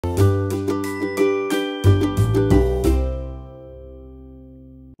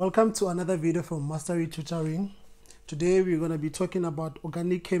Welcome to another video from Mastery Tutoring. Today we're going to be talking about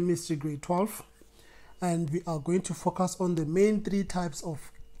Organic Chemistry Grade 12, and we are going to focus on the main three types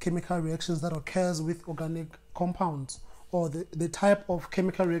of chemical reactions that occurs with organic compounds, or the type of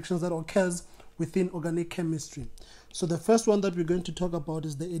chemical reactions that occurs within organic chemistry. So the first one that we're going to talk about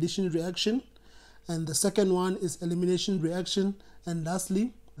is the addition reaction, and the second one is elimination reaction, and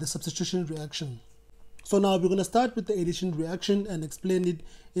lastly the substitution reaction. So now we're going to start with the addition reaction and explain it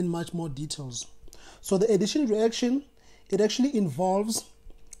in much more details. So the addition reaction, it actually involves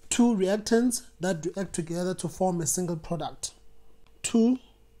two reactants that react together to form a single product. Two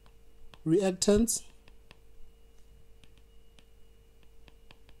reactants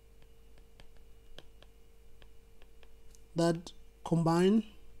that combine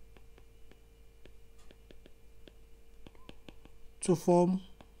to form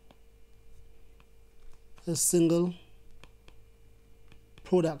a single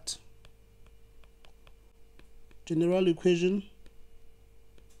product. General equation.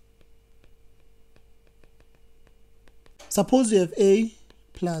 Suppose you have A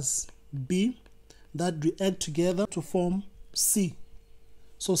plus B that react together to form C.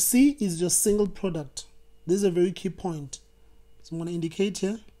 So C is your single product. This is a very key point. So I'm going to indicate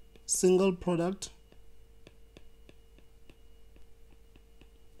here single product.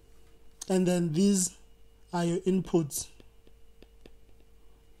 And then these are your inputs.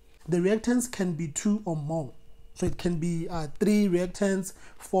 The reactants can be two or more. So it can be 3 reactants,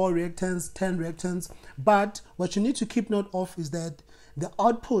 4 reactants, 10 reactants. But what you need to keep note of is that the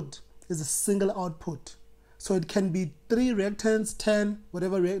output is a single output. So it can be 3 reactants, 10,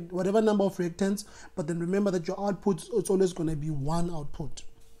 whatever number of reactants. But then remember that your output is always going to be one output.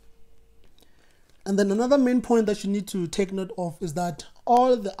 And then another main point that you need to take note of is that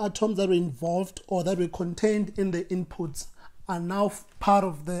all the atoms that were involved or that were contained in the inputs are now part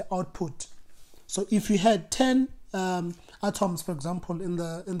of the output. So if you had 10 atoms, for example, in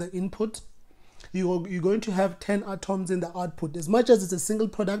the input, you're going to have 10 atoms in the output. As much as it's a single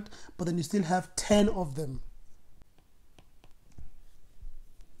product, but then you still have 10 of them.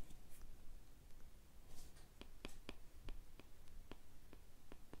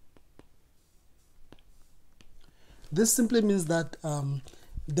 This simply means that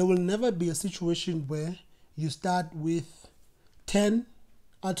there will never be a situation where you start with 10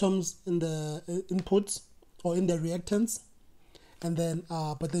 atoms in the inputs or in the reactants, and then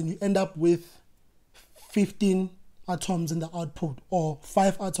but then you end up with 15 atoms in the output or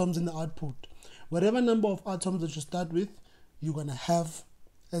 5 atoms in the output. Whatever number of atoms that you start with, you're going to have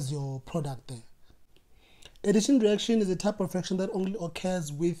as your product there. Addition reaction is a type of reaction that only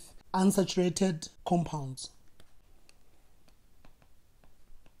occurs with unsaturated compounds.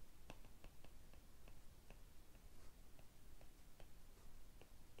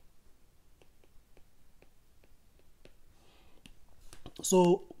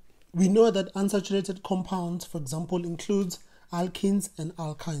 So we know that unsaturated compounds, for example, includes alkenes and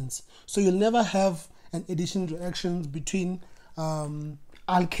alkynes. So you'll never have an addition reaction between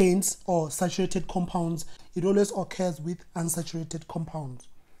alkanes or saturated compounds. It always occurs with unsaturated compounds.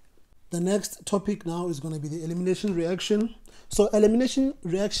 The next topic now is going to be the elimination reaction. So elimination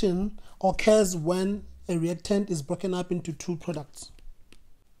reaction occurs when a reactant is broken up into 2 products.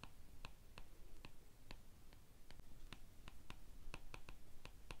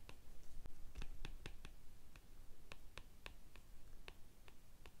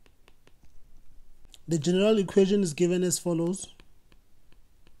 The general equation is given as follows.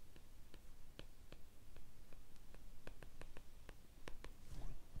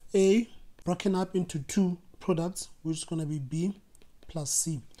 A broken up into 2 products, which is going to be B plus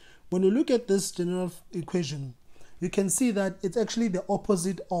C. When you look at this general equation, you can see that it's actually the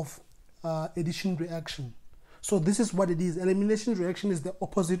opposite of addition reaction. So this is what it is. Elimination reaction is the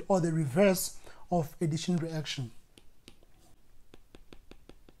opposite or the reverse of addition reaction.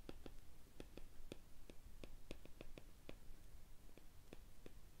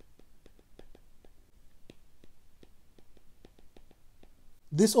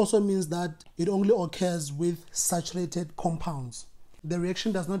 This also means that it only occurs with saturated compounds. The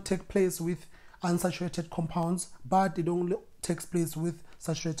reaction does not take place with unsaturated compounds, but it only takes place with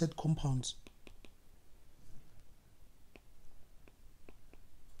saturated compounds.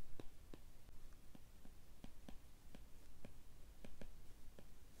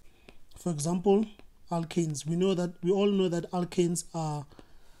 For example, alkanes. We all know that alkanes are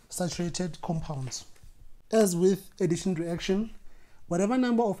saturated compounds. As with addition reaction, whatever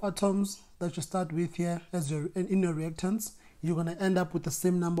number of atoms that you start with here as in your reactants, you're going to end up with the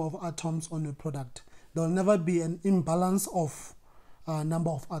same number of atoms on your product. There will never be an imbalance of number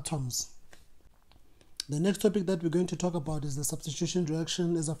of atoms. The next topic that we're going to talk about is the substitution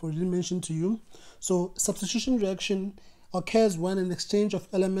reaction, as I've already mentioned to you. So substitution reaction occurs when an exchange of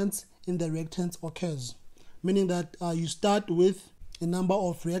elements in the reactants occurs, meaning that you start with a number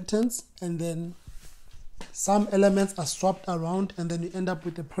of reactants and then some elements are swapped around, and then you end up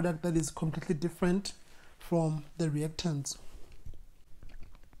with a product that is completely different from the reactants.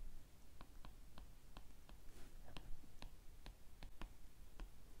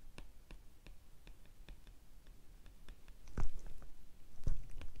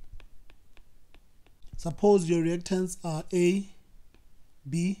 Suppose your reactants are A,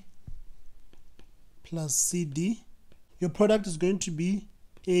 B plus CD. Your product is going to be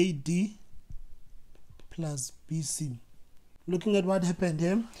AD plus BC. Looking at what happened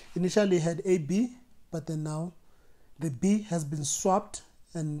here, initially had AB, but then now the B has been swapped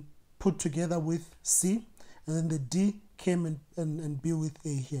and put together with C, and then the D came and be with A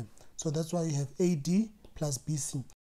here. So that's why you have AD plus BC.